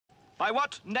By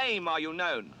what name are you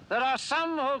known? There are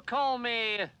some who call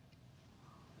me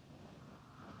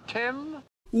Tim.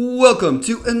 Welcome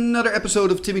to another episode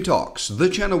of Timmy Talks, the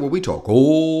channel where we talk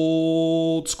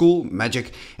old school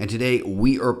magic. And today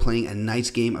we are playing a nice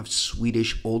game of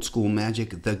Swedish old school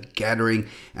magic, The Gathering.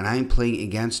 And I am playing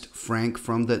against Frank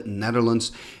from the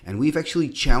Netherlands. And we've actually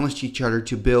challenged each other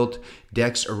to build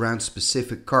decks around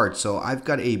specific cards. So I've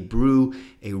got a brew,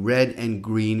 a red and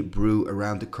green brew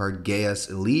around the card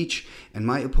Gaea's Liege. And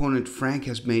my opponent Frank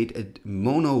has made a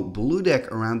mono blue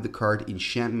deck around the card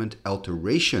Enchantment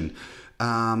Alteration.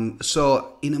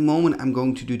 So in a moment I'm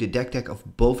going to do the deck of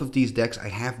both of these decks. I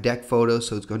have deck photos,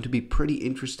 so it's going to be pretty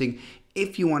interesting.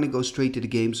 If you want to go straight to the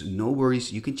games, no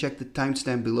worries. You can check the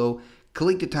timestamp below.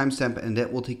 Click the timestamp and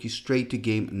that will take you straight to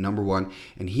game number 1.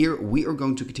 And here we are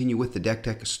going to continue with the deck,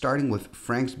 starting with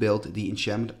Frank's build, the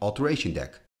Enchantment Alteration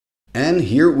deck. And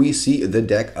here we see the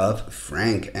deck of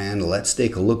Frank, and let's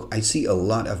take a look. I see a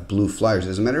lot of blue flyers.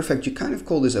 As a matter of fact, you kind of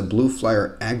call this a blue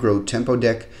flyer aggro tempo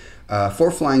deck.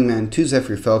 4 Flying Man, 2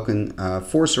 Zephyr Falcon,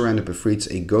 4 Surrender Befrieds,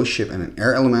 a Ghost Ship, and an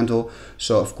Air Elemental.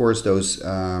 So of course those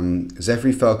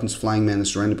Zephyr Falcons, Flying Man, and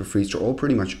Surrender Befrieds are all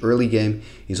pretty much early game.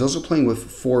 He's also playing with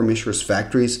 4 Mishra's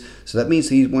Factories, so that means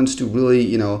he wants to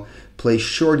really, play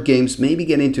short games, maybe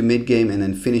get into mid game and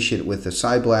then finish it with a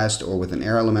Psyblast or with an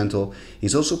Air Elemental.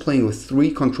 He's also playing with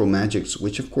 3 Control Magics,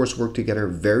 which of course work together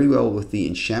very well with the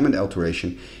Enchantment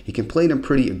Alteration. He can play them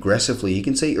pretty aggressively. He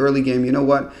can say early game, you know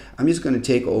what, I'm just going to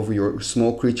take over your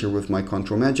small creature with my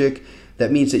Control Magic.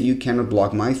 That means that you cannot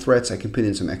block my threats. I can put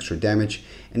in some extra damage.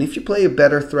 And if you play a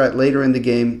better threat later in the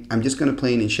game, I'm just going to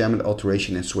play an Enchantment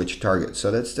Alteration and switch target. So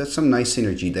that's some nice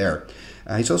synergy there.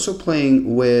 He's also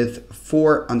playing with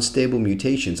 4 Unstable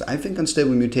Mutations. I think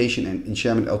Unstable Mutation and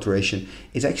Enchantment Alteration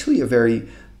is actually a very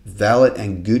valid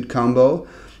and good combo.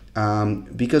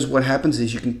 Because what happens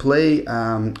is you can play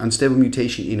Unstable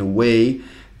Mutation in a way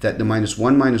that the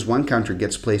 -1/-1 counter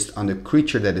gets placed on the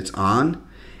creature that it's on.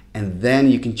 And then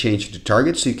you can change the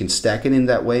target, so you can stack it in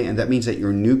that way. And that means that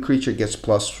your new creature gets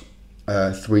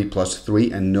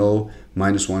 +3/+3 and no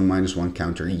 -1/-1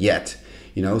 counter yet.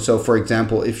 So for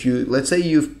example, if let's say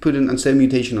you've put an Unstable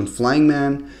Mutation on Flying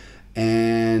Man,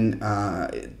 and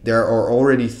there are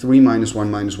already 3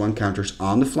 -1/-1 counters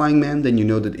on the Flying Man, then you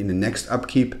know that in the next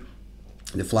upkeep,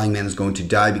 the Flying Man is going to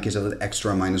die because of the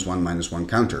extra -1/-1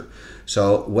 counter.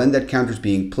 So when that counter is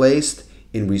being placed,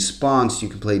 in response, you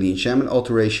can play the Enchantment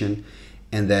Alteration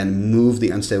and then move the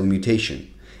Unstable Mutation.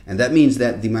 And that means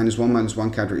that the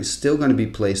 -1/-1 counter is still going to be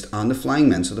placed on the Flying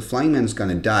Man. So the Flying Man is going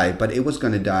to die, but it was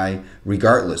going to die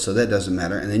regardless. So that doesn't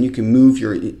matter. And then you can move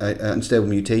your Unstable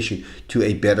Mutation to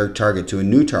a better target, to a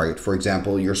new target. For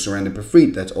example, your Surrender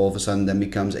Befried. That all of a sudden then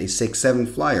becomes a 6/7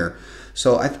 flyer.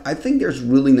 So I think there's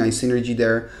really nice synergy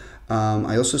there.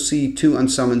 I also see 2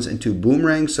 Unsummons and 2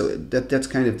 Boomerangs. So that's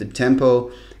kind of the tempo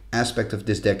aspect of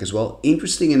this deck as well.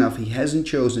 Interesting enough, he hasn't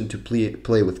chosen to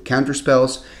play with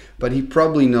counterspells, but he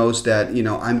probably knows that,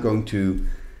 I'm going to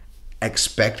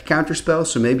expect counterspells,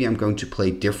 so maybe I'm going to play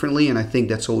differently, and I think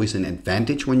that's always an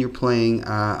advantage when you're playing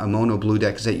a mono blue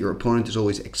deck, is that your opponent is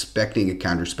always expecting a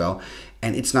counterspell,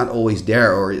 and it's not always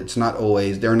there, or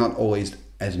there are not always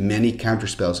as many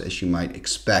counterspells as you might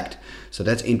expect. So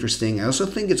that's interesting. I also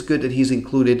think it's good that he's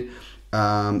included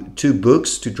 2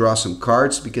 books to draw some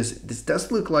cards, because this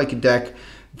does look like a deck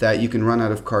that you can run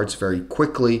out of cards very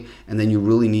quickly, and then you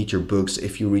really need your books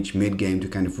if you reach mid-game to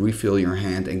kind of refill your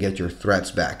hand and get your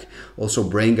threats back. Also,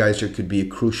 Brain Geyser could play a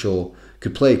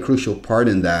crucial part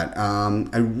in that.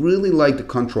 I really like the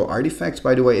control artifacts,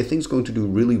 by the way. I think it's going to do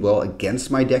really well against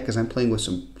my deck, as I'm playing with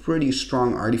some pretty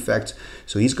strong artifacts,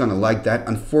 so he's going to like that.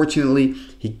 Unfortunately,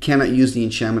 he cannot use the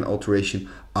Enchantment Alteration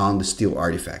on the Steel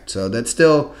artifact, so that's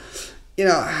still,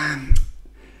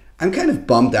 I'm kind of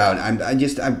bummed out.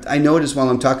 I noticed while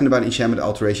I'm talking about Enchantment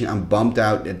Alteration, I'm bummed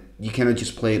out that you cannot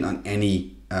just play it on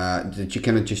any, that you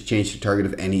cannot just change the target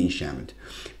of any enchantment.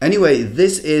 Anyway,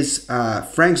 this is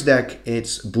Frank's deck.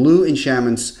 It's blue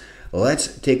enchantments. Let's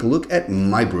take a look at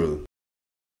my brew.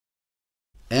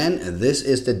 And this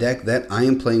is the deck that I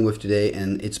am playing with today,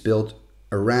 and it's built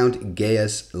around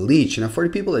Gaea's Liege. Now, for the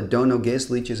people that don't know, Gaea's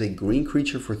Liege is a green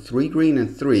creature for 3 green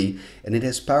and 3, and it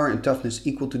has power and toughness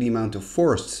equal to the amount of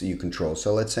forests you control.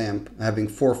 So let's say I'm having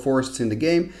 4 forests in the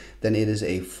game, then it is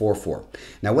a 4/4.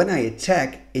 Now, when I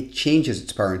attack, it changes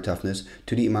its power and toughness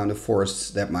to the amount of forests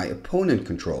that my opponent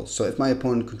controls. So if my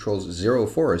opponent controls 0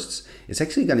 forests, it's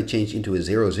actually going to change into a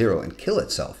 0/0 and kill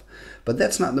itself. But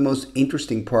that's not the most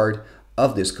interesting part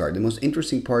of this card. The most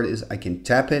interesting part is I can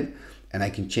tap it, and I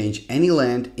can change any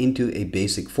land into a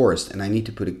basic forest, and I need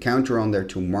to put a counter on there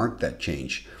to mark that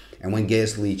change. And when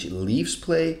Gaea's Liege leaves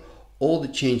play, all the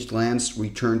changed lands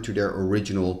return to their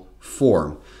original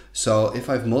form. So if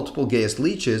I have multiple Gaea's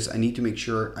Lieges, I need to make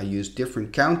sure I use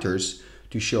different counters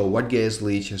to show what Gaea's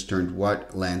Liege has turned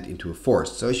what land into a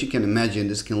forest. So as you can imagine,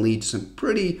 this can lead to some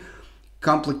pretty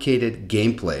complicated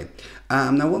gameplay.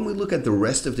 Now when we look at the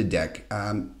rest of the deck,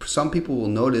 some people will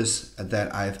notice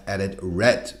that I've added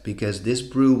red, because this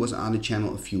brew was on the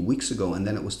channel a few weeks ago and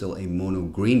then it was still a mono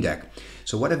green deck.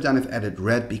 So what I've done, I've added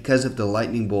red because of the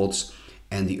lightning bolts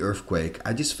and the earthquake.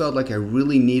 I just felt like I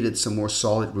really needed some more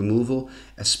solid removal,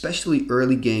 especially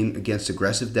early game against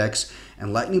aggressive decks.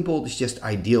 And lightning bolt is just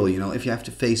ideal, you know, if you have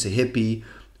to face a hippie,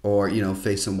 or you know,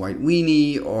 face some white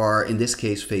weenie, or in this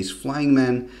case face flying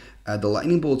men. The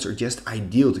lightning bolts are just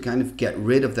ideal to kind of get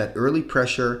rid of that early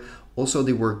pressure. Also,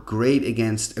 they work great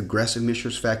against aggressive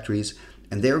Mishra's Factories,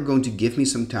 and they're going to give me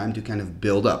some time to kind of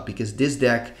build up, because this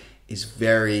deck is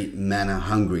very mana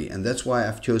hungry, and that's why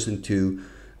I've chosen to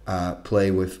play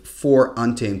with 4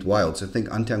 Untamed Wilds. I think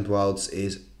Untamed Wilds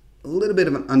is a little bit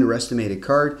of an underestimated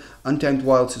card. Untamed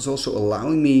Wilds is also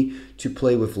allowing me to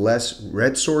play with less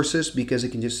red sources, because I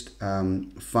can just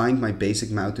find my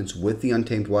basic mountains with the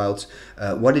Untamed Wilds.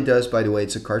 What it does, by the way,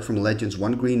 it's a card from Legends,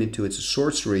 1 green and 2. It's a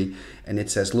sorcery, and it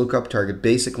says look up target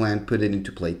basic land, put it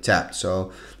into play tapped.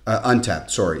 So untapped,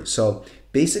 sorry. So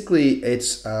basically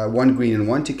it's 1 green and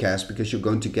 1 to cast, because you're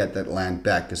going to get that land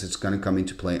back, because it's going to come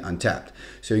into play untapped.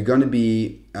 So you're going to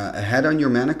be ahead on your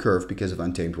mana curve because of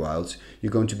Untamed Wilds.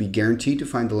 You're going to be guaranteed to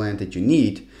find the land that you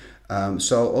need.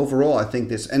 So overall, I think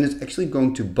this, and it's actually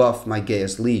going to buff my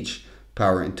Gaea's Liege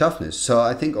power and toughness. So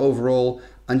I think overall,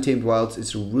 Untamed Wilds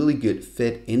is a really good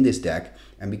fit in this deck.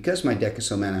 And because my deck is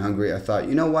so mana hungry, I thought,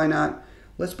 you know, why not?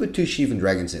 Let's put 2 Sheevan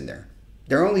Dragons in there.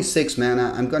 They're only 6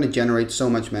 mana. I'm going to generate so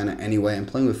much mana anyway. I'm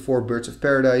playing with 4 Birds of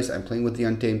Paradise. I'm playing with the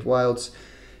Untamed Wilds.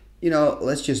 You know,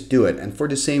 let's just do it. And for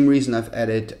the same reason, I've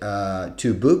added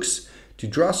 2 books to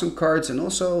draw some cards. And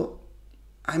also,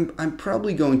 I'm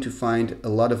probably going to find a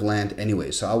lot of land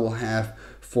anyway. So I will have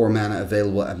 4 mana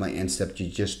available at my end step to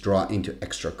just draw into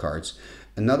extra cards.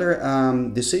 Another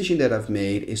decision that I've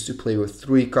made is to play with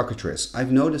 3 Cockatrice.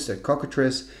 I've noticed that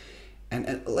Cockatrice,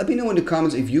 and let me know in the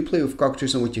comments if you play with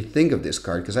Cockatrice and what you think of this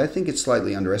card, because I think it's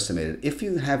slightly underestimated. If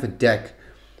you have a deck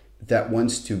that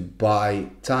wants to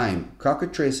buy time,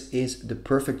 Cockatrice is the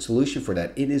perfect solution for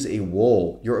that. It is a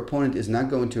wall. Your opponent is not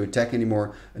going to attack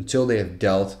anymore until they have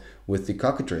dealt with the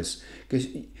Cockatrice, because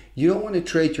you don't want to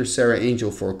trade your Sarah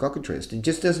Angel for a Cockatrice. It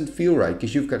just doesn't feel right,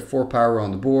 because you've got 4 power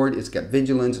on the board, it's got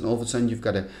vigilance, and all of a sudden you've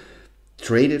got to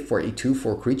trade it for a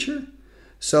 2/4 creature.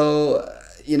 So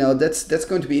you know, that's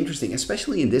going to be interesting,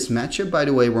 especially in this matchup, by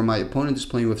the way, where my opponent is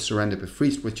playing with Surrender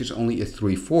Befriest, which is only a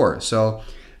 3/4. So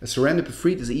a Surrender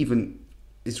Befriest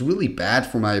is really bad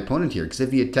for my opponent here, because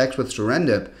if he attacks with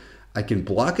Surrender, I can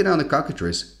block it on the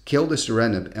Cockatrice, kill the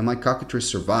Surrender, and my Cockatrice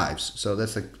survives. So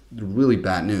that's like really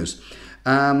bad news.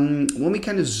 When we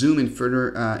kind of zoom in further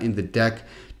in the deck,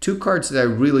 2 cards that I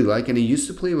really like, and I used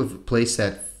to play with a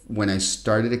playset when I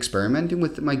started experimenting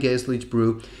with my Gaea's Liege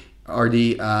brew, are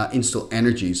the Install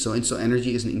Energy. So Install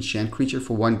Energy is an enchant creature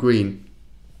for 1 green.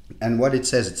 And what it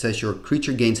says your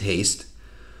creature gains haste.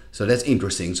 So that's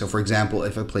interesting. So for example,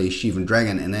 if I play Sheevan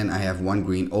Dragon and then I have 1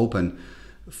 green open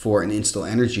for an Install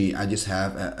Energy, I just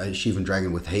have a Sheevan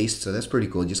Dragon with haste. So that's pretty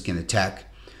cool. You just can attack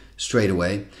straight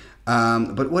away.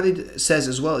 But what it says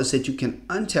as well is that you can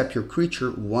untap your creature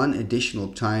 1 additional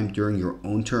time during your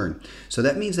own turn. So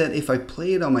that means that if I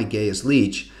play it on my Gaea's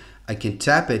Liege, I can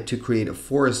tap it to create a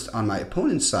forest on my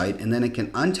opponent's side, and then I can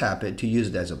untap it to use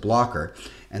it as a blocker.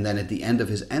 And then at the end of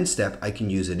his end step, I can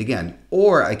use it again.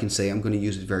 Or I can say I'm going to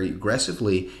use it very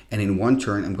aggressively, and in 1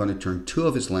 turn, I'm going to turn 2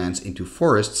 of his lands into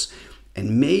forests,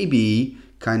 and maybe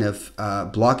kind of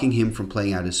blocking him from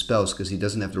playing out his spells because he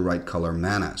doesn't have the right color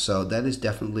mana. So that is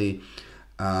definitely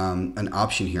an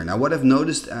option here. Now, what I've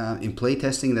noticed in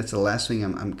playtesting, that's the last thing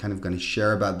I'm kind of going to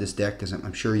share about this deck, because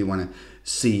I'm sure you want to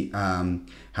see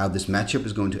how this matchup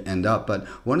is going to end up. But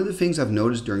one of the things I've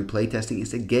noticed during playtesting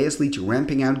is that Gaea's Liege,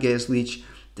 ramping out Gaea's Liege,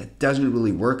 that doesn't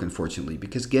really work, unfortunately,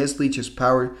 because Gaea's Liege has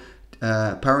power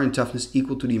and toughness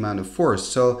equal to the amount of force.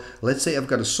 So let's say I've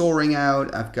got a Soul Ring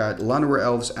out, I've got Llanowar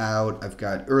Elves out, I've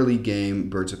got early game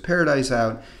Birds of Paradise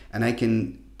out, and I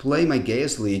can play my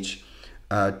Gaea's Liege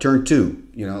turn 2.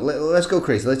 You know, let's go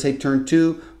crazy. Let's say turn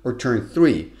 2 or turn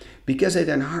 3. Because I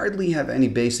then hardly have any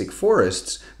basic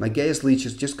forests, my Gaea's Liege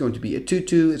is just going to be a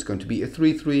 2/2, it's going to be a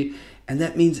 3/3, and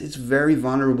that means it's very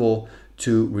vulnerable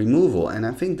to removal. And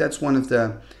I think that's one of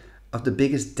the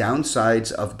biggest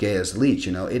downsides of Gaea's Liege.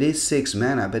 You know, it is 6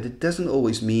 mana, but it doesn't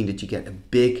always mean that you get a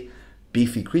big,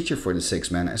 beefy creature for the 6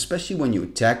 mana, especially when you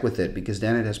attack with it, because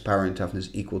then it has power and toughness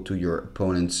equal to your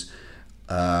opponent's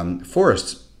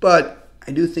forests. But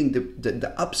I do think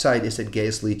the upside is that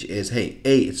Gaea's Liege is, hey,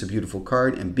 A, it's a beautiful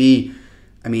card, and B,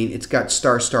 I mean, it's got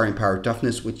star empowered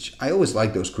toughness, which I always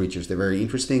like those creatures. They're very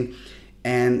interesting.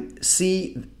 And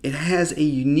C, it has a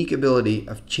unique ability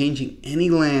of changing any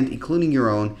land, including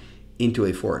your own, into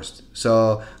a forest.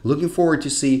 So looking forward to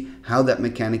see how that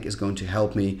mechanic is going to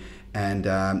help me. And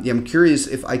yeah, I'm curious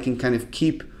if I can kind of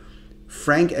keep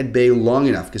Frank at bay long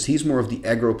enough, because he's more of the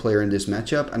aggro player in this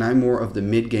matchup, and I'm more of the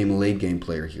mid-game, late-game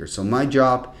player here. So my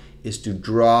job is to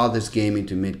draw this game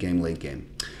into mid-game, late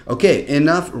game. Okay,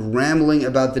 enough rambling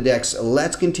about the decks.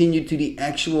 Let's continue to the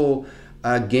actual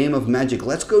game of Magic.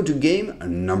 Let's go to game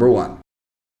number 1.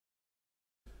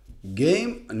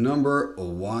 Game number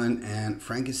 1, and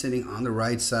Frank is sitting on the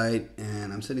right side,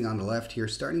 and I'm sitting on the left here,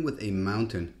 starting with a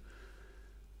mountain.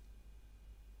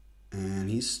 And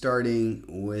he's starting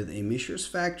with a Mishra's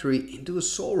Factory into a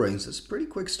Soul Ring, so it's a pretty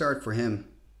quick start for him.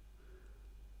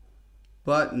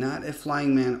 But not a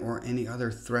Flying Man or any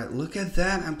other threat. Look at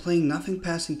that, I'm playing nothing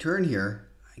passing turn here.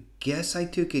 I guess I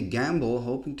took a gamble,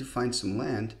 hoping to find some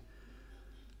land.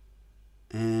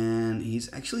 And he's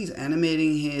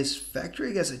animating his factory,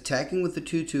 I guess, attacking with the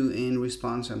 2/2. In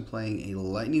response, I'm playing a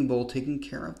Lightning Bolt, taking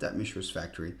care of that Mishra's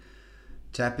Factory.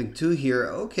 Tapping 2 here,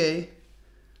 okay.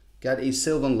 Got a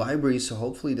Sylvan Library, so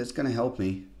hopefully that's going to help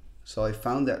me. So I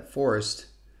found that forest.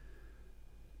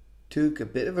 Took a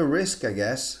bit of a risk, I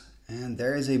guess. And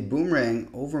there is a Boomerang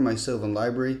over my Sylvan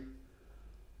Library.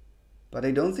 But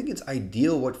I don't think it's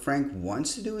ideal. What Frank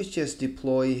wants to do is just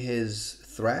deploy his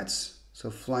threats.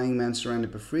 So Flying Man,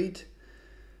 Surrounded, Befried.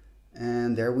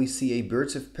 And there we see a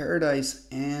Birds of Paradise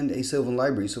and a Sylvan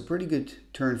Library. So pretty good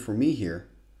turn for me here.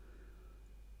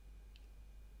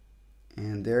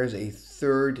 And there's a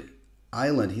third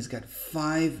island. He's got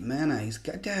 5 mana. He's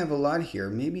got to have a lot here.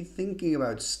 Maybe thinking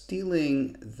about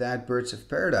stealing that Birds of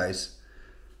Paradise.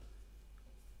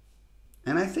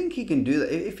 And I think he can do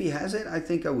that. If he has it, I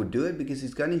think I would do it, because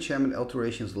he's got Enchantment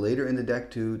Alterations later in the deck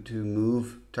to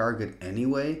move target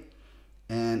anyway.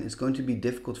 And it's going to be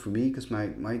difficult for me because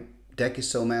my deck is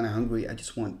so mana hungry. I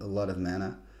just want a lot of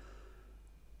mana.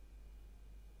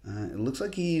 It looks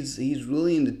like he's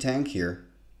really in the tank here.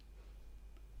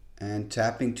 And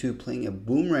tapping 2, playing a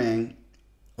Boomerang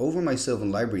over my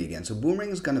Sylvan Library again. So Boomerang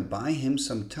is going to buy him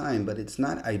some time, but it's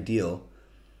not ideal.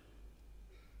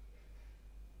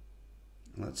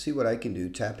 Let's see what I can do.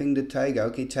 Tapping the Taiga.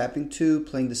 Okay, tapping 2,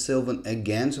 playing the Sylvan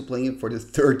again. So playing it for the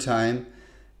 3rd time.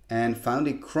 And found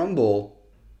a Crumble.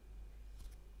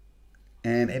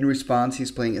 And in response,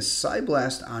 he's playing a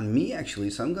Psyblast on me,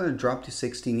 actually. So I'm going to drop to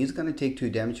 16. He's going to take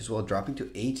 2 damage as well, dropping to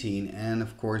 18. And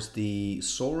of course, the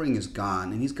Soul Ring is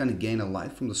gone. And he's going to gain a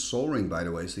life from the Soul Ring, by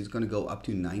the way. So he's going to go up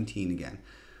to 19 again.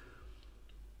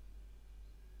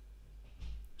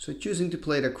 So choosing to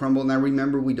play the Crumble. Now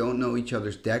remember, we don't know each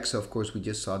other's decks. So of course, we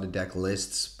just saw the deck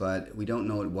lists, but we don't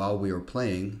know it while we were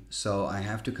playing. So I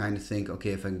have to kind of think,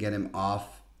 okay, if I can get him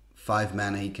off 5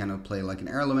 mana, he cannot play like an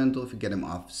Air Elemental. If you get him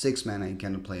off 6 mana, he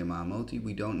cannot play a Mahamoti.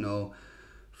 We don't know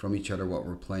from each other what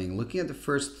we're playing. Looking at the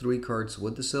first 3 cards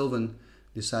with the Sylvan,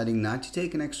 deciding not to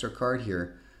take an extra card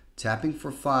here. Tapping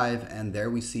for 5, and there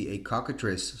we see a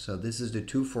Cockatrice. So this is the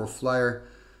 2/4 flyer.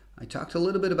 I talked a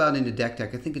little bit about in the deck. I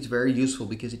think it's very useful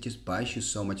because it just buys you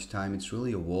so much time. It's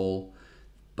really a wall.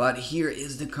 But here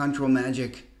is the Control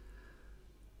Magic.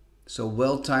 So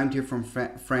well timed here from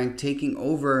Frank, taking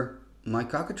over my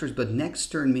Cockatrice. But next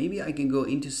turn, maybe I can go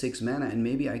into 6 mana, and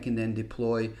maybe I can then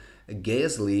deploy a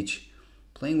Gaea's Liege,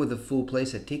 playing with a full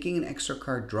playset, taking an extra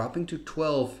card, dropping to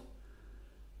 12,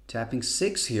 tapping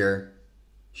 6 here.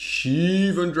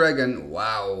 Shivan Dragon.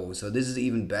 Wow. So this is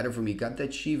even better for me. Got that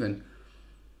Shivan.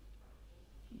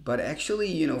 But actually,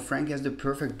 you know, Frank has the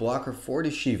perfect blocker for the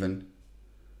Shivan.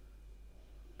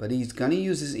 But he's going to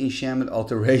use his Enchantment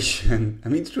Alteration. I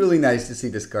mean, it's really nice to see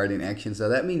this card in action. So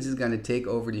that means he's going to take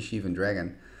over the Shivan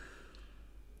Dragon.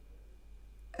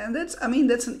 And that's, I mean,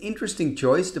 that's an interesting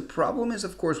choice. The problem is,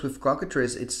 of course, with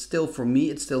Cockatrice, it's still, for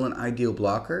me, it's still an ideal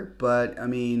blocker. But, I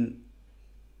mean,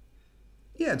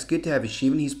 yeah, it's good to have a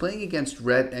Shivan. He's playing against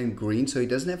red and green, so he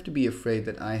doesn't have to be afraid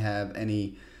that I have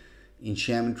any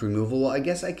enchantment removal. Well, I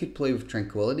guess I could play with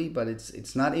Tranquility, but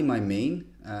it's not in my main.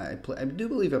 I do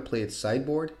believe I play it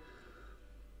sideboard.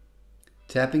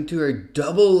 Tapping to a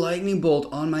double Lightning Bolt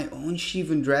on my own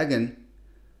Shivan Dragon.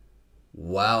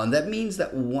 Wow, and that means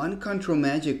that 1 Control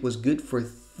Magic was good for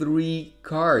 3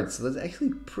 cards. So that's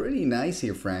actually pretty nice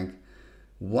here, Frank.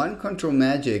 1 Control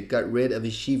Magic got rid of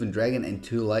his Shivan Dragon and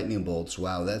 2 Lightning Bolts.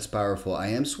 Wow, that's powerful. I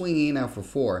am swinging now for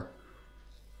 4.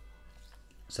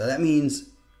 So that means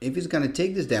if he's going to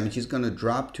take this damage, he's going to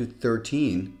drop to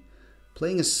 13.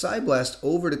 Playing a Psyblast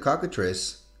over the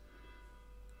Cockatrice.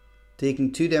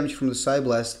 Taking 2 damage from the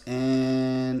Psyblast,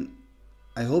 and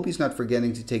I hope he's not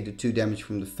forgetting to take the 2 damage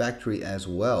from the factory as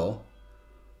well.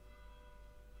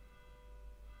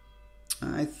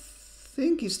 I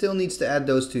think he still needs to add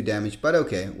those 2 damage, but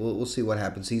okay, we'll see what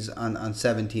happens. He's on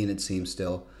 17 it seems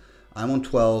still. I'm on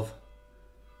 12.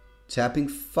 Tapping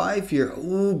 5 here.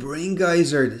 Ooh, Brain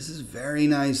Geyser. This is very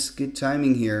nice. Good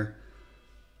timing here.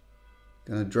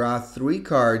 Gonna draw 3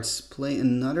 cards. Play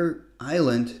another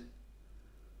island.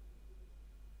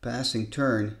 Passing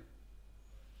turn.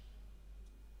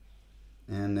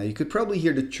 And you could probably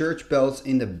hear the church bells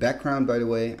in the background, by the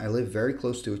way. I live very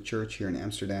close to a church here in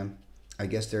Amsterdam. I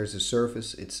guess there's a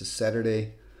service. It's a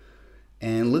Saturday.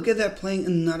 And look at that, playing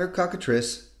another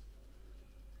Cockatrice.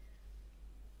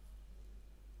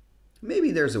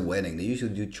 Maybe there's a wedding. They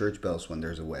usually do church bells when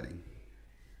there's a wedding.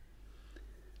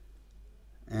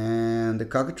 And the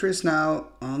Cockatrice now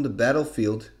on the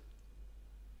battlefield.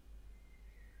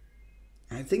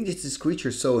 I think this creature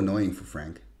is so annoying for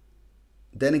Frank.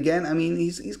 Then again, I mean,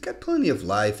 he's got plenty of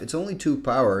life. It's only 2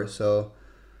 power, so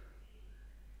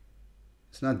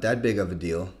it's not that big of a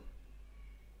deal.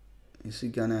 Is he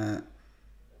gonna...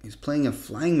 He's playing a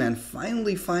Flying Man,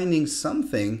 finally finding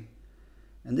something.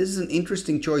 And this is an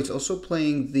interesting choice. Also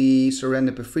playing the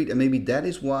Surrender Befried. And maybe that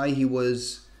is why he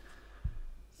was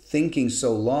thinking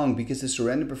so long. Because the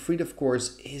Surrender Befried, of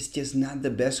course, is just not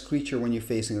the best creature when you're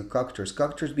facing a Cockatrice.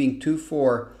 Cockatrice being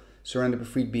 2/4, Surrender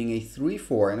Befried being a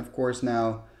 3/4. And of course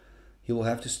now he will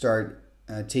have to start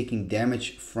taking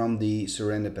damage from the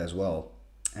Surrender as well.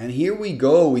 And here we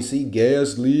go. We see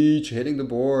Gaea's Liege hitting the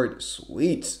board.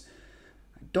 Sweet.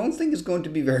 Don't think it's going to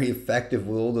be very effective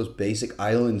with all those basic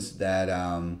islands that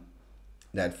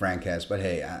that Frank has. But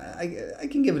hey, I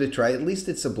can give it a try. At least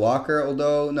it's a blocker,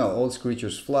 although, no, all its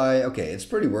creatures fly. Okay, it's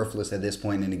pretty worthless at this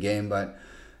point in the game, but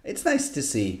it's nice to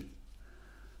see.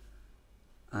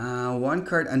 1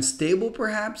 card, Unstable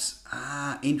perhaps?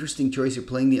 Interesting choice. You're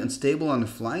playing the Unstable on the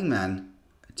Flying Man.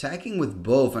 Attacking with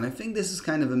both, and I think this is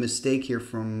kind of a mistake here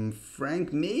from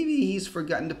Frank. Maybe he's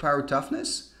forgotten the power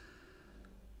toughness.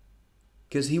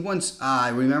 Because he wants, I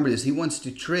remember this, he wants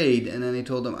to trade, and then they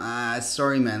told him,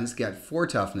 sorry man, it's got 4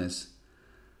 toughness.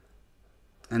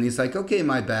 And he's like, okay,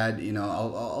 my bad, you know,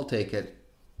 I'll take it.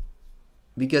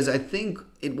 Because I think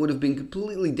it would have been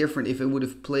completely different if it would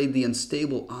have played the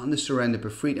Unstable on the Surrender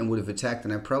Befried and would have attacked,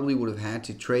 and I probably would have had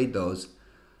to trade those.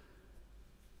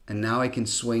 And now I can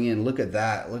swing in. Look at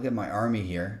that. Look at my army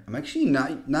here. I'm actually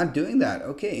not doing that.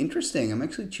 Okay, interesting. I'm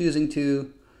actually choosing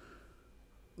to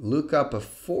look up a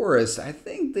forest. I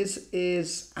think this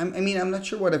is... I mean, I'm not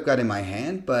sure what I've got in my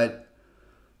hand, but...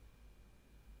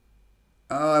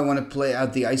 Oh, I want to play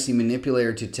out the Icy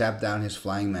Manipulator to tap down his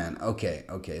Flying Man. Okay.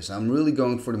 So I'm really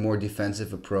going for the more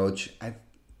defensive approach.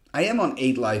 I am on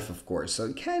 8 life, of course, so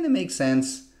it kind of makes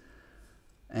sense.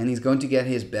 And he's going to get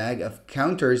his bag of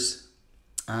counters.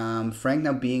 Frank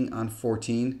now being on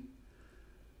 14.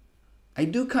 I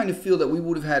do kind of feel that we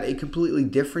would have had a completely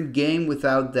different game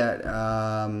without that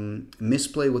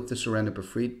misplay with the Surrender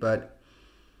Befried. But,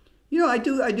 you know, I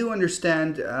do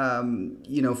understand,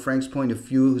 you know, Frank's point of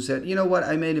view, who said, you know what,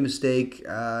 I made a mistake.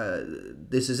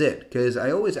 This is it. Because I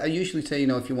usually say, you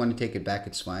know, if you want to take it back,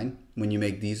 it's fine when you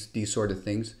make these sort of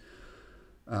things.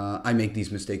 I make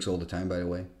these mistakes all the time, by the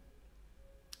way.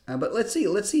 But let's see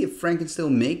if Frank can still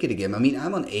make it again. I mean,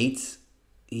 I'm on 8.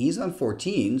 He's on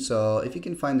 14, so if he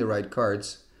can find the right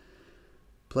cards.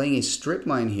 Playing a Strip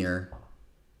Mine here.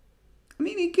 I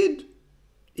mean, he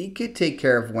could take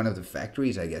care of one of the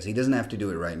factories, I guess. He doesn't have to do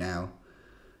it right now.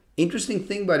 Interesting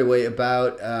thing, by the way,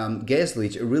 about Gaea's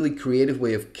Liege. A really creative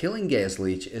way of killing Gaea's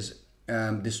Liege is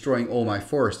destroying all my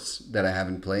forests that I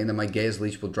haven't played. And then my Gaea's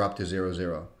Liege will drop to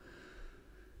 0/0.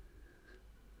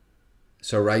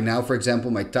 So right now, for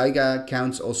example, my Taiga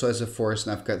counts also as a forest,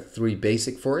 and I've got 3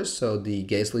 basic forests, so the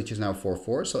Gaea's Liege is now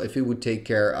 4/4. So if he would take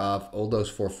care of all those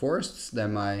 4 forests,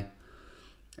 then my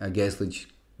Gaea's Liege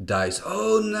dies.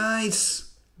 Oh,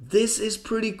 nice! This is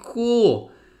pretty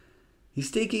cool. He's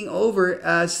taking over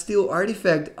a Steel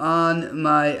Artifact on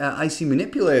my Icy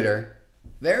Manipulator.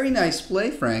 Very nice play,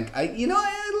 Frank. I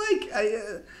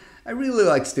really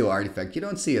like Steel Artifact. You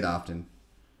don't see it often.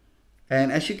 And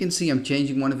as you can see, I'm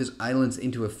changing one of his islands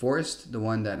into a forest, the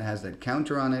one that has that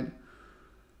counter on it.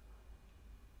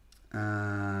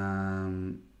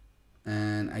 And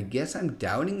I guess I'm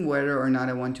doubting whether or not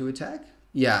I want to attack.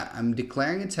 Yeah, I'm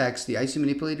declaring attacks. The Icy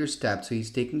Manipulator is tapped, so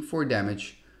he's taking 4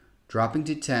 damage, dropping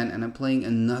to 10, and I'm playing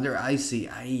another Icy.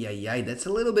 Ay. That's a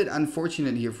little bit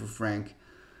unfortunate here for Frank.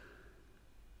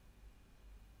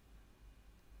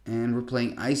 And we're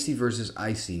playing Icy versus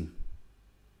Icy.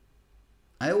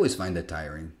 I always find that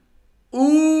tiring.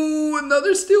 Ooh,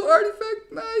 another steel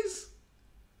artifact. Nice.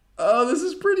 Oh, this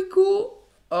is pretty cool.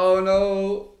 Oh,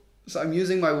 no. So I'm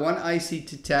using my one icy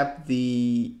to tap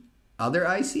the other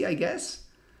icy, I guess.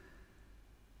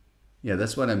 Yeah,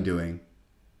 that's what I'm doing.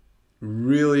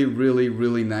 Really, really,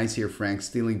 really nice here, Frank.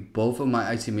 Stealing both of my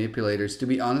icy manipulators. To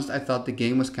be honest, I thought the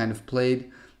game was kind of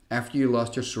played after you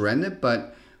lost your surrender,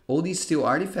 but all these steel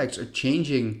artifacts are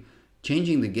changing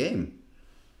the game.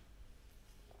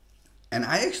 And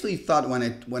I actually thought when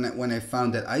I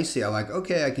found that icy, I'm like,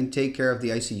 okay, I can take care of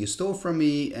the icy you stole from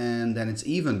me, and then it's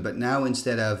even. But now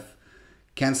instead of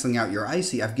canceling out your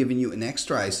icy, I've given you an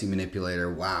extra icy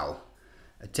manipulator. Wow.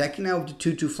 Attacking now with the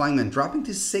 2/2 flying man, dropping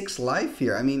to 6 life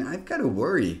here. I mean, I've got to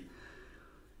worry.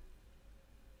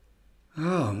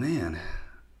 Oh, man.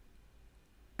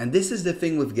 And this is the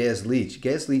thing with Gaea's Liege.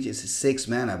 Gaea's Liege is 6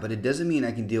 mana, but it doesn't mean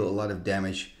I can deal a lot of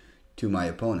damage to my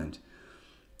opponent.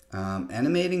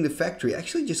 Animating the factory,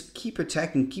 actually just keep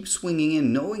attacking, keep swinging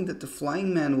in, knowing that the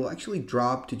flying man will actually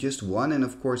drop to just 1, and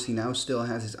of course he now still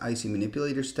has his icy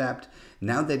manipulators tapped.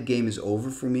 Now that game is over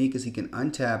for me because he can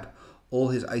untap all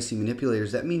his icy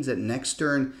manipulators. That means that next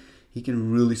turn he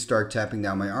can really start tapping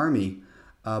down my army.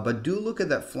 But do look at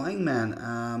that flying man.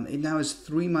 It now has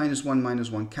 3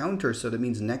 -1/-1 counter, so that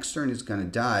means next turn is going to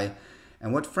die.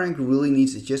 And what Frank really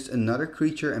needs is just another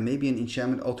creature and maybe an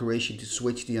enchantment alteration to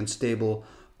switch the unstable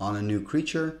on a new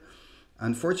creature.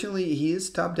 Unfortunately, he is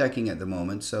top decking at the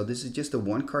moment, so this is just the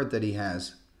 1 card that he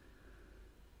has.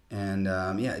 And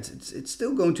yeah, it's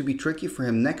still going to be tricky for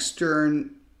him. Next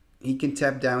turn, he can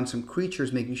tap down some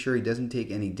creatures, making sure he doesn't take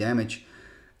any damage.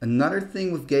 Another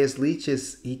thing with Gaea's Liege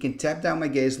is he can tap down my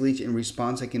Gaea's Liege. In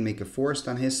response, I can make a forest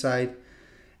on his side.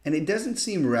 And it doesn't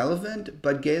seem relevant,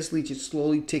 but Gaea's Liege is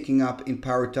slowly ticking up in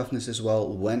power toughness as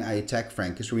well when I attack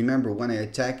Frank. Because remember, when I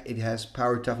attack, it has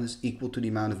power toughness equal to the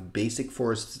amount of basic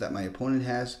forests that my opponent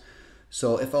has.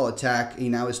 So if I'll attack, he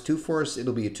now has 2 forests,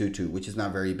 it'll be a 2/2, which is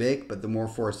not very big. But the more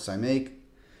forests I make,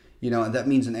 and that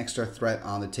means an extra threat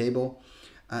on the table.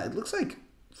 It looks like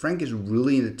Frank is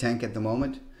really in the tank at the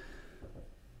moment.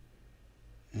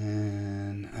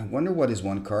 And I wonder what his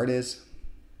 1 card is.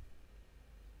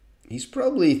 He's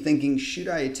probably thinking, should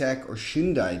I attack or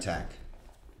shouldn't I attack?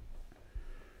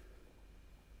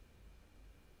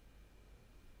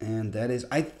 And that is,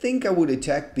 I think I would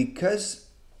attack because...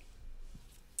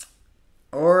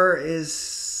 Or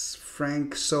is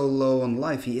Frank so low on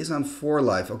life? He is on 4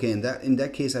 life. Okay, in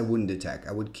that case, I wouldn't attack.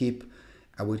 I would keep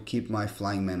my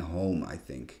flying man home, I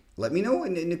think. Let me know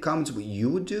in the comments what you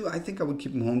would do. I think I would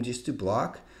keep him home just to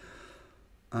block.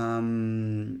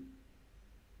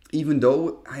 Even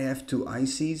though I have 2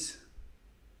 ices.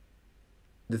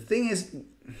 The thing is,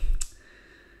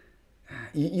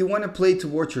 you want to play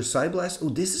towards your side blast. Oh,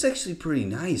 this is actually pretty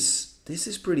nice. This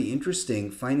is pretty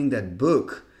interesting, finding that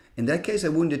book. In that case, I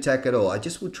wouldn't attack at all. I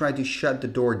just would try to shut the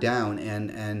door down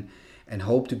and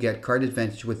hope to get card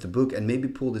advantage with the book and maybe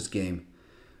pull this game,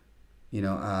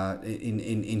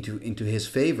 into his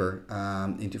favor,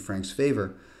 into Frank's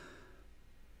favor.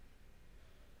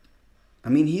 I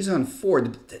mean, he's on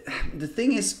 4. The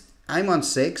thing is, I'm on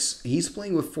 6. He's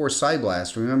playing with 4 Side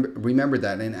Blasts. Remember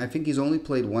that. And I think he's only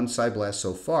played 1 Side Blast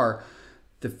so far.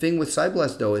 The thing with Side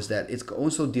Blast, though, is that it's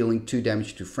also dealing 2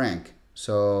 damage to Frank.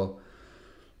 So,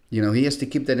 he has to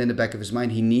keep that in the back of his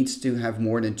mind. He needs to have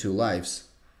more than 2 lives.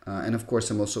 And of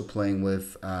course, I'm also playing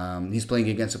with... he's playing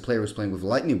against a player who's playing with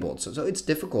Lightning Bolt. So it's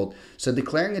difficult. So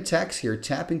declaring attacks here,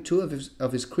 tapping 2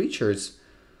 of his creatures...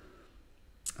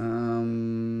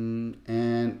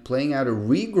 and playing out a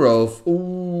regrowth.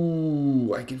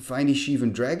 Ooh, I can find a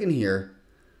Shivan Dragon here.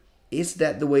 Is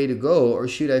that the way to go, or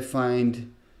should I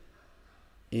find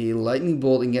a Lightning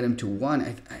Bolt and get him to 1?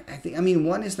 I think,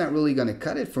 1 is not really going to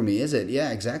cut it for me, is it?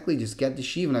 Yeah, exactly. Just get the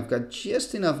Shivan. I've got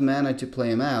just enough mana to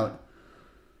play him out.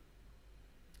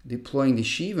 Deploying the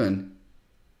Shivan.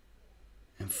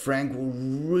 And Frank will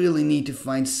really need to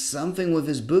find something with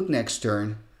his book next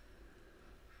turn.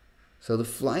 So the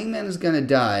Flying Man is going to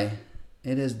die.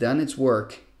 It has done its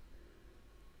work.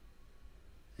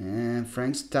 And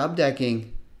Frank's top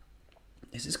decking.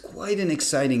 This is quite an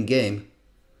exciting game.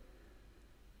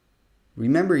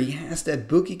 Remember, he has that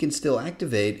book he can still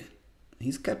activate.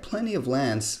 He's got plenty of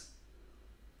lands.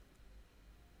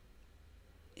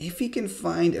 If he can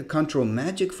find a control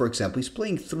magic, for example, he's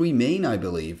playing 3 main, I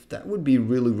believe. That would be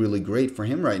really, really great for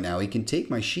him right now. He can take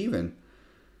my Shivan.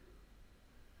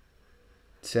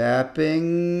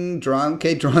 Tapping, drawing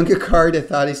a card. I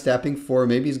thought he's tapping 4.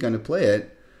 Maybe he's going to play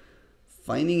it.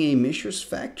 Finding a Mishra's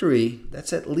Factory.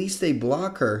 That's at least a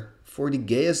blocker for the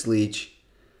Gaea's Liege.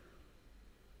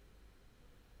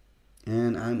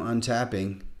 And I'm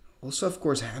untapping. Also, of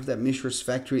course, have that Mishra's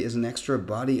Factory as an extra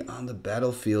body on the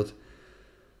battlefield.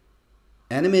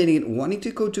 Animating it, wanting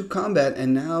to go to combat,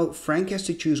 and now Frank has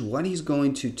to choose what he's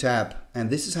going to tap. And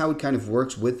this is how it kind of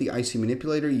works with the IC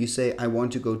Manipulator. You say, I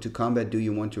want to go to combat, do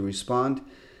you want to respond?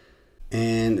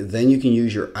 And then you can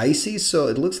use your IC. So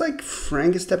it looks like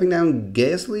Frank is stepping down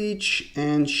Gaea's Liege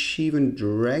and Shivan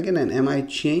Dragon. And am I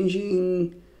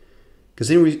changing?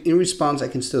 Because in response, I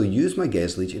can still use my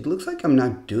Gaea's Liege. It looks like I'm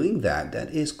not doing that. That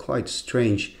is quite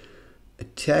strange.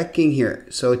 Attacking here.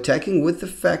 So attacking with the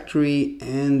factory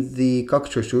and the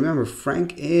cockatrice. Remember,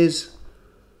 Frank is...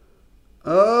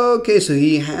 Okay, so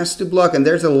he has to block. And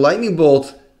there's a lightning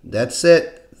bolt. That's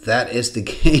it. That is the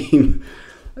game.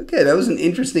 Okay, that was an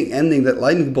interesting ending. That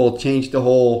lightning bolt changed the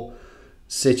whole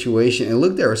situation. And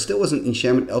look, there still was an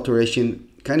Enchantment Alteration.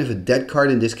 Kind of a dead card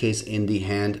in this case in the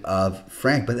hand of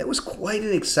Frank. But that was quite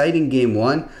an exciting game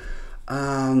one.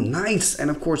 Nice. And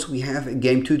of course we have a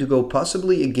game 2 to go,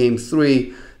 possibly a game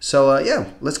 3. So yeah,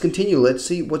 let's continue. Let's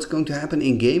see what's going to happen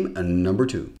in game number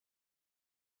 2.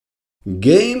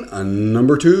 Game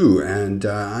number 2, and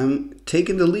I'm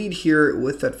taking the lead here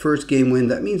with that first game win.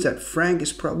 That means that Frank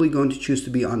is probably going to choose to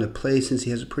be on the play since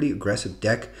he has a pretty aggressive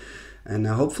deck. And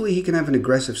hopefully he can have an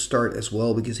aggressive start as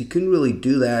well, because he couldn't really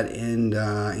do that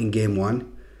in game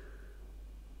 1.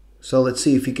 So let's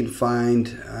see if he can find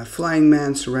Flying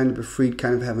Man, Surrender Befried,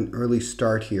 kind of have an early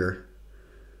start here.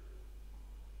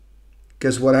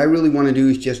 Because what I really want to do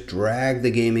is just drag the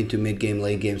game into mid-game,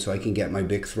 late game, so I can get my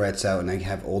big threats out and I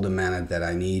have all the mana that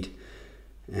I need.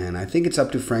 And I think it's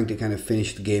up to Frank to kind of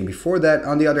finish the game before that.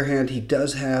 On the other hand, he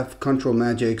does have Control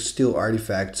Magic, Steel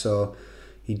Artifact, so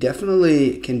he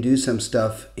definitely can do some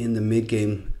stuff in the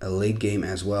mid-game, late game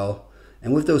as well.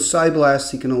 And with those Psy Blasts,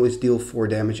 he can always deal 4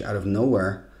 damage out of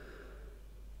nowhere.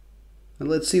 And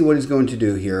let's see what he's going to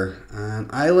do here. An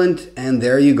island, and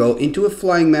there you go. Into a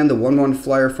Flying Man, the 1/1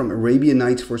 flyer from Arabian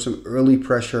Nights for some early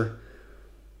pressure.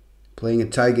 Playing a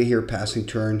Taiga here, passing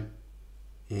turn.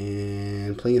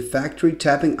 And playing a Factory,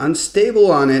 tapping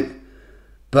Unstable on it.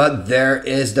 But there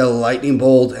is the Lightning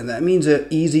Bolt, and that means an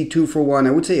easy 2-for-1.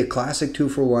 I would say a classic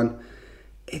 2-for-1.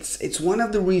 It's one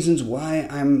of the reasons why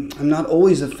I'm not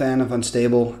always a fan of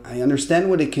Unstable. I understand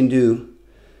what it can do.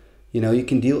 You know, you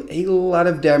can deal a lot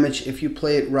of damage if you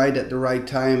play it right at the right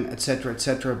time, etc.,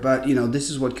 etc. But, you know, this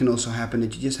is what can also happen,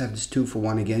 that you just have this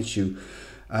 2-for-1 against you.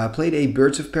 Played a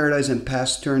Birds of Paradise and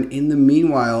passed turn in the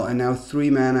meanwhile, and now 3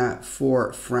 mana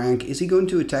for Frank. Is he going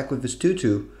to attack with his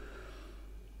 2-2?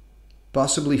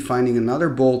 Possibly finding another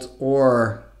Bolt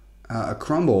or a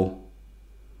Crumble.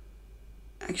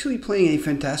 Actually playing a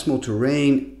Phantasmal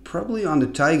Terrain, probably on the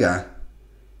Taiga.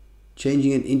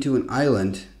 Changing it into an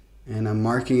island. And I'm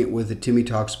marking it with the Timmy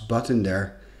Talks button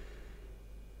there.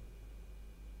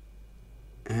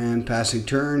 And passing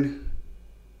turn.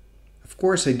 Of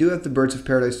course, I do have the Birds of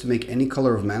Paradise to make any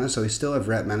color of mana, so I still have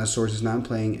red mana sources. Now I'm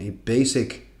playing a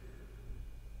basic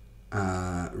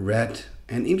red.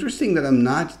 And interesting that I'm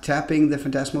not tapping the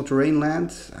Phantasmal Terrain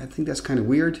land. I think that's kind of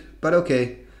weird, but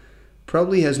okay.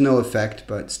 Probably has no effect,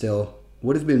 but still.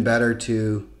 Would have been better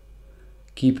to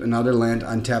keep another land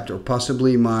untapped, or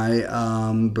possibly my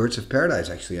Birds of Paradise,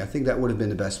 actually. I think that would have been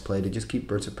the best play, to just keep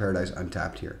Birds of Paradise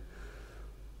untapped here.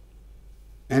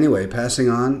 Anyway, passing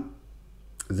on.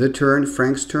 The turn,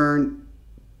 Frank's turn.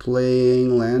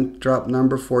 Playing land drop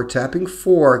number 4, tapping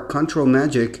 4, Control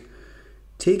Magic.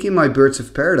 Taking my Birds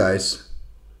of Paradise.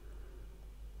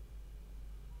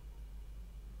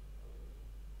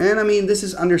 And I mean, this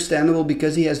is understandable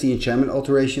because he has the enchantment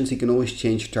alterations. He can always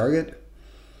change target.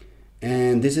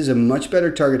 And this is a much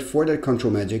better target for that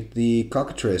Control Magic, the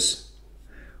Cockatrice.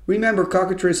 Remember,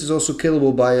 Cockatrice is also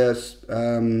killable by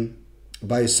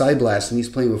a Psy Blast, and he's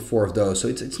playing with 4 of those. So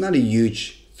it's not a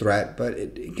huge threat, but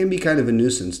it can be kind of a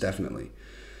nuisance, definitely.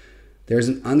 There's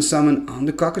an Unsummon on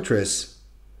the Cockatrice.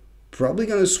 Probably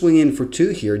going to swing in for 2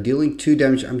 here, dealing 2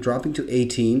 damage. I'm dropping to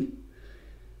 18.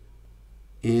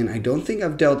 And I don't think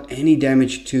I've dealt any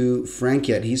damage to Frank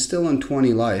yet. He's still on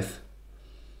 20 life.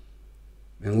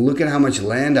 And look at how much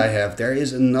land I have. There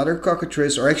is another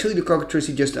Cockatrice, or actually the Cockatrice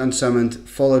he just unsummoned,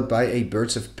 followed by a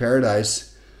Birds of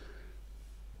Paradise.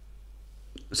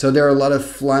 So there are a lot of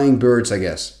flying birds, I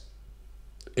guess,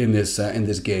 in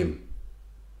this game.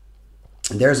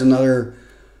 And there's another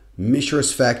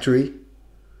Mishra's Factory.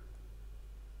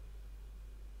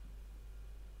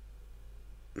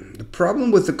 The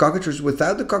problem with the Cockatrice,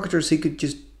 without the Cockatrice, he could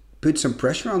just put some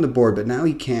pressure on the board, but now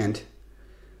he can't.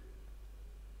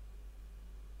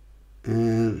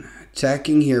 And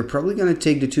attacking here, probably going to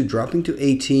take the 2, dropping to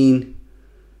 18.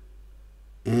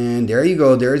 And there you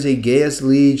go, there's a Gaea's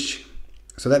Liege.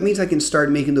 So that means I can start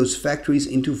making those factories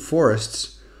into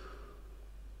forests.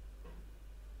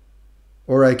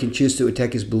 Or I can choose to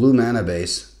attack his blue mana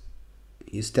base.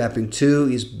 He's tapping 2,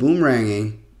 he's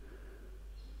boomeranging.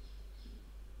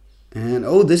 And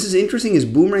oh, this is interesting, he's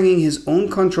boomeranging his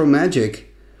own control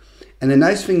magic. And the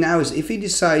nice thing now is if he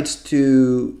decides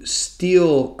to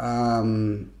steal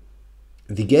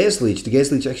the Gaea's Liege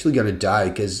is actually going to die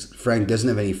because Frank doesn't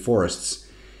have any forests.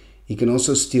 He can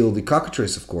also steal the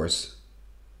Cockatrice, of course.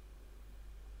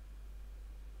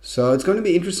 So it's going to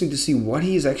be interesting to see what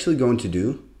he is actually going to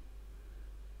do.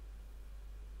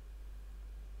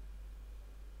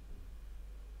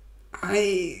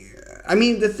 I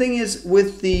mean, the thing is,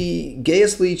 with the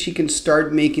Gaea's Liege, he can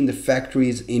start making the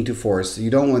factories into forests. You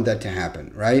don't want that to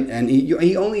happen, right? And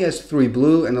he only has 3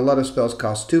 blue, and a lot of spells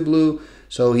cost 2 blue,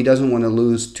 so he doesn't want to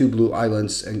lose 2 blue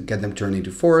islands and get them turned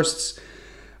into forests.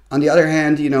 On the other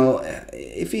hand, you know,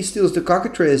 if he steals the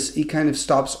Cockatrice, he kind of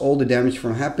stops all the damage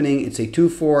from happening. It's a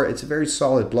 2/4. It's a very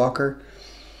solid blocker.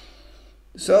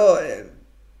 So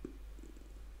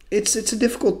it's a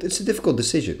difficult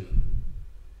decision.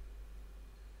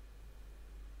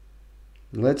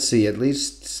 Let's see, at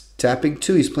least tapping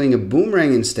 2. He's playing a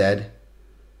boomerang instead.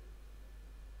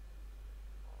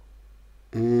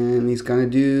 And he's going to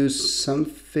do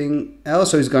something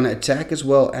else. So he's going to attack as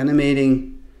well,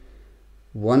 animating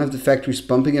one of the factories,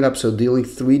 bumping it up, so dealing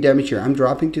 3 damage here. I'm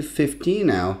dropping to 15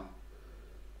 now.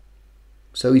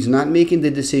 So he's not making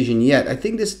the decision yet. I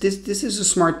think this is a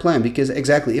smart plan because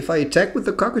exactly, if I attack with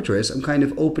the Cockatrice, I'm kind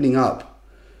of opening up.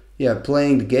 Yeah,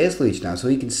 playing the Gaea's Liege now. So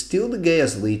he can steal the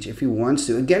Gaea's Liege if he wants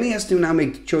to. Again, he has to now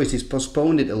make the choice. He's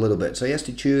postponed it a little bit. So he has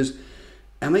to choose,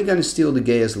 am I going to steal the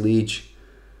Gaea's Liege?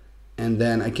 And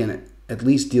then I can at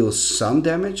least deal some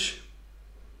damage.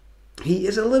 He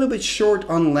is a little bit short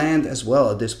on land as well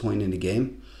at this point in the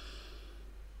game.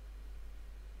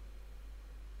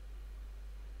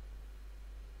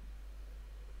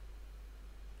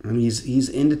 And he's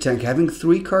in the tank, having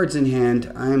 3 cards in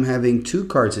hand. I am having 2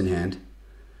 cards in hand.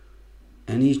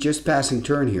 And he's just passing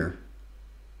turn here.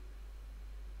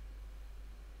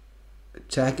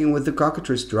 Attacking with the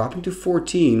Cockatrice, dropping to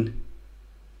 14.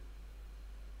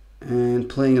 And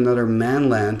playing another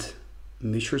manland,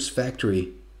 Mishra's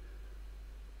Factory.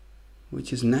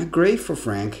 Which is not great for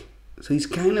Frank. So he's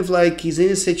kind of like, he's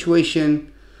in a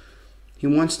situation, he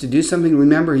wants to do something.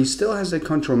 Remember, he still has that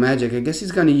control magic. I guess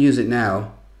he's going to use it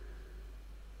now.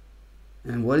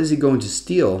 And what is he going to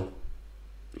steal?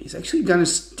 He's actually going to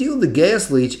steal the Gaea's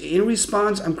Liege. In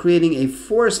response, I'm creating a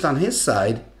forest on his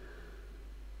side.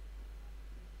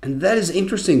 And that is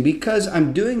interesting because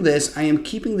I'm doing this, I am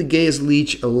keeping the Gaea's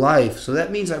Liege alive. So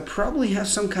that means I probably have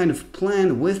some kind of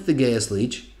plan with the Gaea's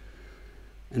Liege.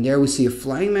 And there we see a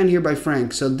flying man here by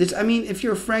Frank. So this, I mean, if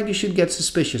you're Frank, you should get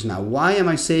suspicious now. Why am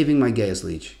I saving my Gaea's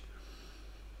Liege?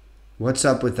 What's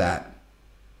up with that?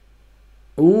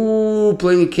 Ooh,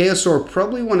 playing a Chaos Orb.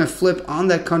 Probably want to flip on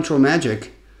that control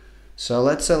magic. So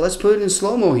let's put it in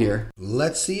slow-mo here.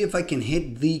 Let's see if I can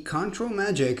hit the control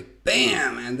magic.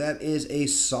 Bam! And that is a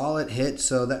solid hit.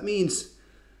 So that means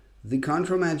the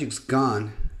control magic's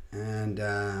gone. And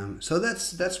so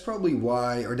that's probably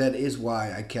why, or that is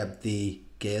why I kept the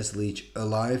Gaea's Liege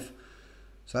alive.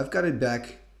 So I've got it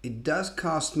back. It does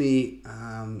cost me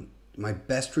my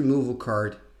best removal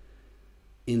card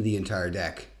in the entire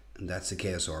deck. And that's the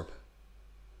Chaos Orb.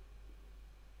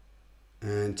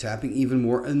 And tapping even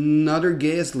more, another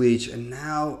Gaea's Liege. And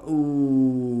now,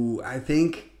 ooh, I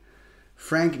think,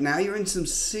 Frank, now you're in some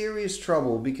serious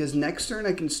trouble. Because next turn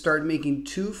I can start making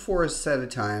 2 forests at a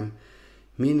time.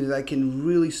 Meaning that I can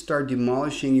really start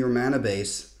demolishing your mana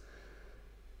base.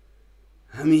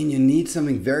 I mean, you need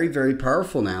something very, very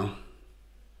powerful now.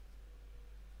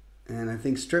 And I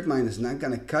think Strip Mine is not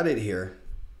going to cut it here.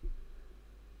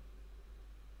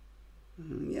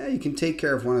 Yeah, you can take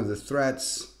care of one of the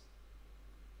threats.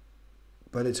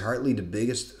 But it's hardly the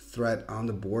biggest threat on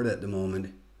the board at the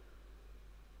moment.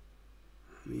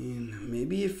 I mean,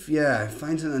 maybe if, yeah, it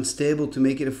finds an unstable to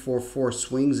make it a 4/4,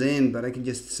 swings in, but I can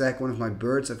just sack one of my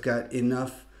birds. I've got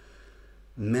enough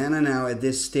mana now at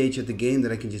this stage of the game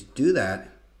that I can just do that.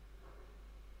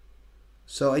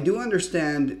 So I do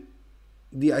understand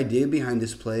the idea behind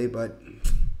this play, but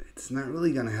it's not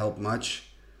really going to help much.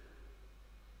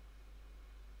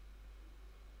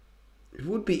 It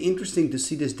would be interesting to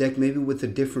see this deck maybe with a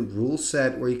different rule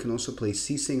set where you can also play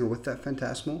Sea Singer with that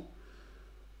Phantasmal.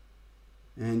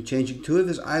 And changing 2 of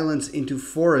his islands into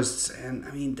forests. And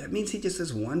I mean, that means he just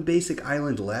has 1 basic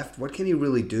island left. What can he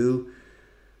really do?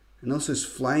 And also his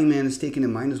Flying Man is taking a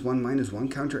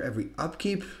 -1/-1 counter every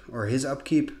upkeep, or his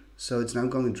upkeep. So it's now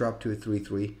going to drop to a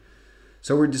 3/3.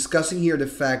 So we're discussing here the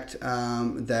fact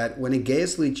that when a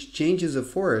Gaea's Liege changes a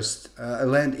forest, a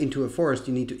land into a forest,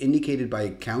 you need to indicate it by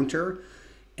a counter.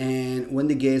 And when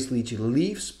the Gaea's Liege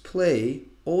leaves play,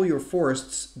 all your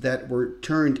forests that were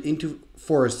turned into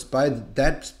forests by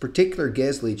that particular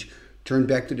Gaea's Liege turn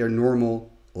back to their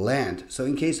normal land. So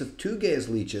in case of 2 Gaea's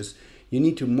Lieges, you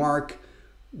need to mark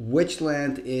which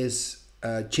land is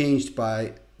changed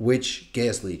by which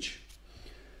Gaea's Liege.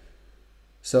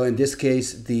 So in this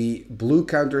case, the blue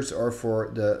counters are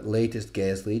for the latest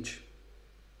Gaea's Liege.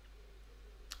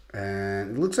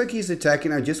 And it looks like he's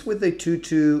attacking now just with a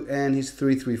 2/2 and his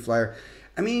 3/3 flyer.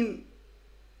 I mean,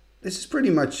 this is pretty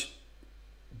much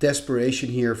desperation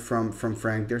here from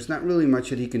Frank. There's not really much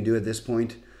that he can do at this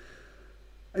point.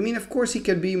 I mean, of course, he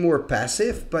can be more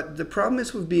passive, but the problem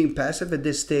is with being passive at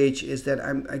this stage is that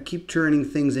I keep turning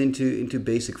things into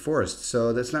basic forests,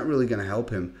 so that's not really going to help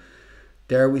him.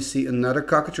 There we see another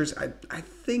cockatrice. I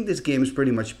think this game is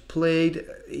pretty much played.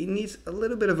 He needs a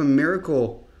little bit of a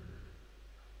miracle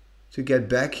to get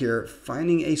back here,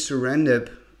 finding a Serendip.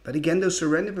 But again, those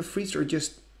Serendip and Freeze are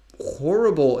just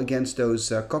horrible against those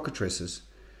cockatrices.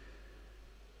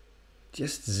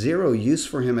 Just zero use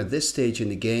for him at this stage in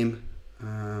the game.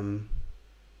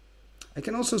 I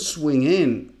can also swing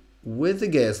in with the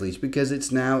Gaea's Liege because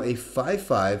it's now a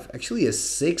 5/5, actually a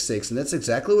 6/6, and that's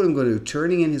exactly what I'm going to do,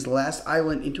 turning in his last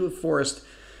island into a forest,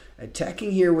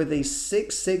 attacking here with a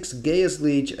 6/6 Gaea's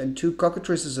Liege and 2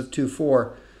 cockatrices of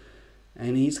 2/4.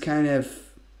 And he's kind of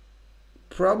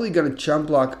probably going to chump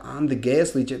block on the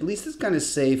Gaea's Liege. At least it's going to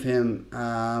save him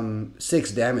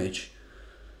 6 damage.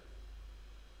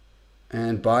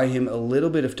 And buy him a little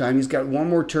bit of time. He's got one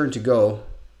more turn to go.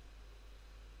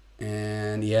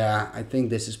 And yeah, I think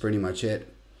this is pretty much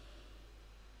it.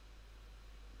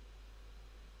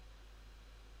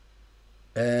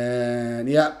 And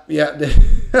yeah,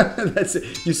 that's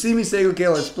it. You see me saying, okay,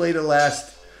 let's play the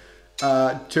last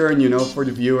turn, you know, for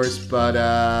the viewers, but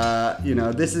you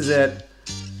know, this is it.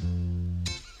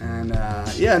 And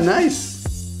yeah, nice.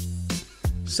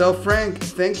 So Frank,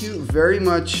 thank you very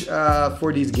much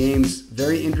for these games.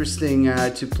 Very interesting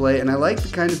to play, and I like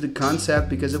the concept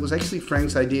because it was actually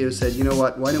Frank's idea. Who said, you know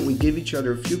what, why don't we give each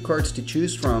other a few cards to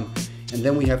choose from, and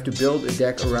then we have to build a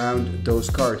deck around those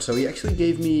cards. So he actually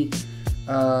gave me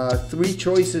 3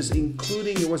 choices,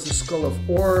 including there was a Skull of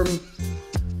Orm,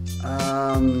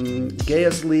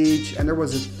 Gaea's Liege, and there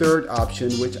was a third option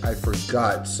which I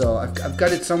forgot. So I've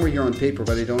got it somewhere here on paper,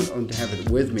 but I don't have it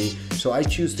with me. So I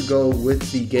choose to go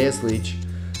with the Gaea's Liege.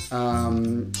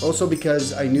 Also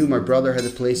because I knew my brother had a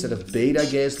playset of beta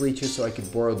Gaea's Lieges, so I could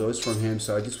borrow those from him.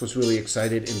 So I just was really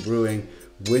excited in brewing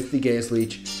with the Gaea's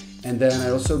Liege. And then I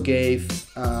also gave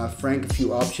Frank a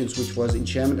few options, which was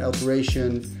Enchantment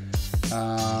Alteration.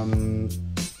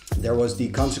 There was the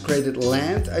Consecrated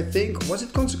Land, I think. Was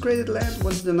it Consecrated Land?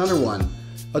 Was it another one?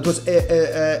 Oh, it was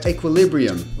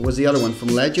Equilibrium. It was the other one from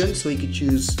Legend. So he could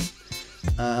choose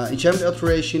Enchantment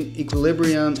Alteration,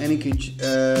 Equilibrium, and he could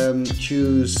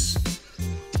choose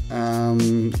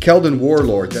Keldon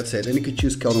Warlord. That's it. And he could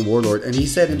choose Keldon Warlord. And he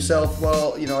said himself,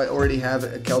 well, you know, I already have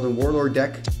a Keldon Warlord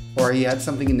deck. Or he had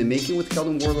something in the making with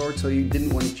Keldon Warlord, so he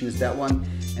didn't want to choose that one.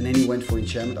 And then he went for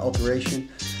Enchantment Alteration.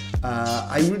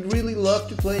 I would really love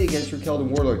to play against your Keldon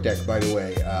Warlord deck, by the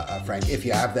way, Frank, if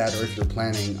you have that or if you're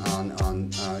planning on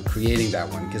creating that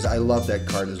one, because I love that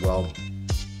card as well.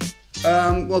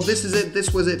 Well, this is it.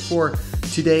 This was it for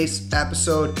today's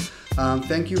episode.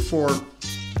 Thank you for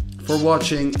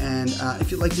watching, and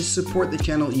if you'd like to support the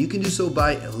channel, you can do so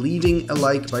by leaving a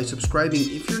like, by subscribing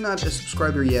if you're not a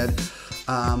subscriber yet,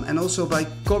 and also by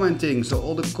commenting. So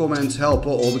all the comments help,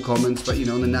 well, all the comments, but you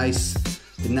know, the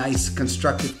nice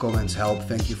constructive comments help.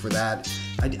 Thank you for that.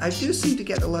 I do seem to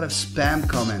get a lot of spam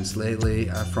comments lately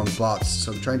from bots,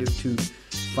 so I'm trying to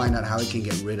find out how I can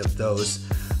get rid of those.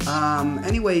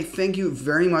 Anyway, thank you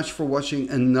very much for watching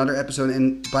another episode,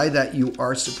 and by that you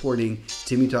are supporting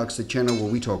Timmy Talks, the channel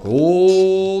where we talk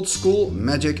old school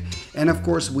magic. And of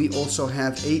course, we also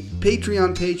have a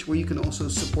Patreon page where you can also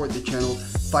support the channel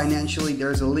financially.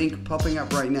 There's a link popping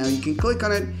up right now. You can click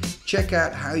on it, check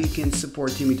out how you can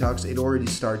support Timmy Talks. It already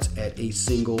starts at a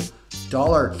single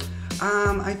 $1.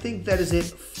 I think that is it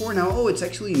for now. Oh, it's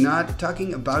actually not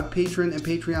talking about Patron and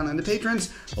Patreon and the patrons.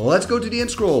 Let's go to the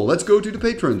end scroll. Let's go to the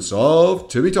patrons of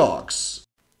Timmy Talks.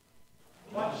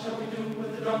 What shall we do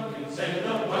with the drunken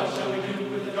sailor? What shall we do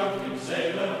with the drunken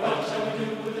sailor? What shall we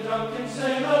do with the drunken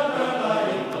sailor?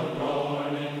 Early in the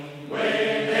morning,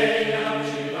 way hey and up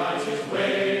she rises,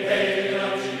 way hey and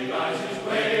up she rises,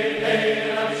 way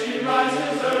hey and up she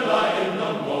rises, early in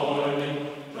the morning.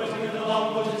 Putting in the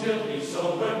longboat until he's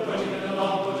sober, putting in the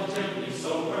longboat until he's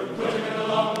sober, putting in the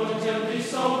longboat until he's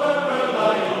sober,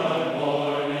 early in the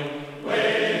morning. Way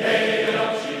hey and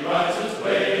up she rises,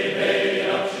 way hey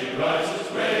and up she rises,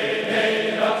 way hey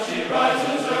and up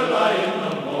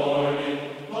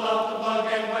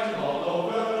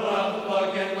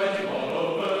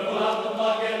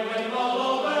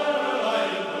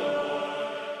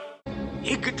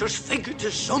Figitus,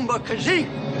 figitus, somber kazee.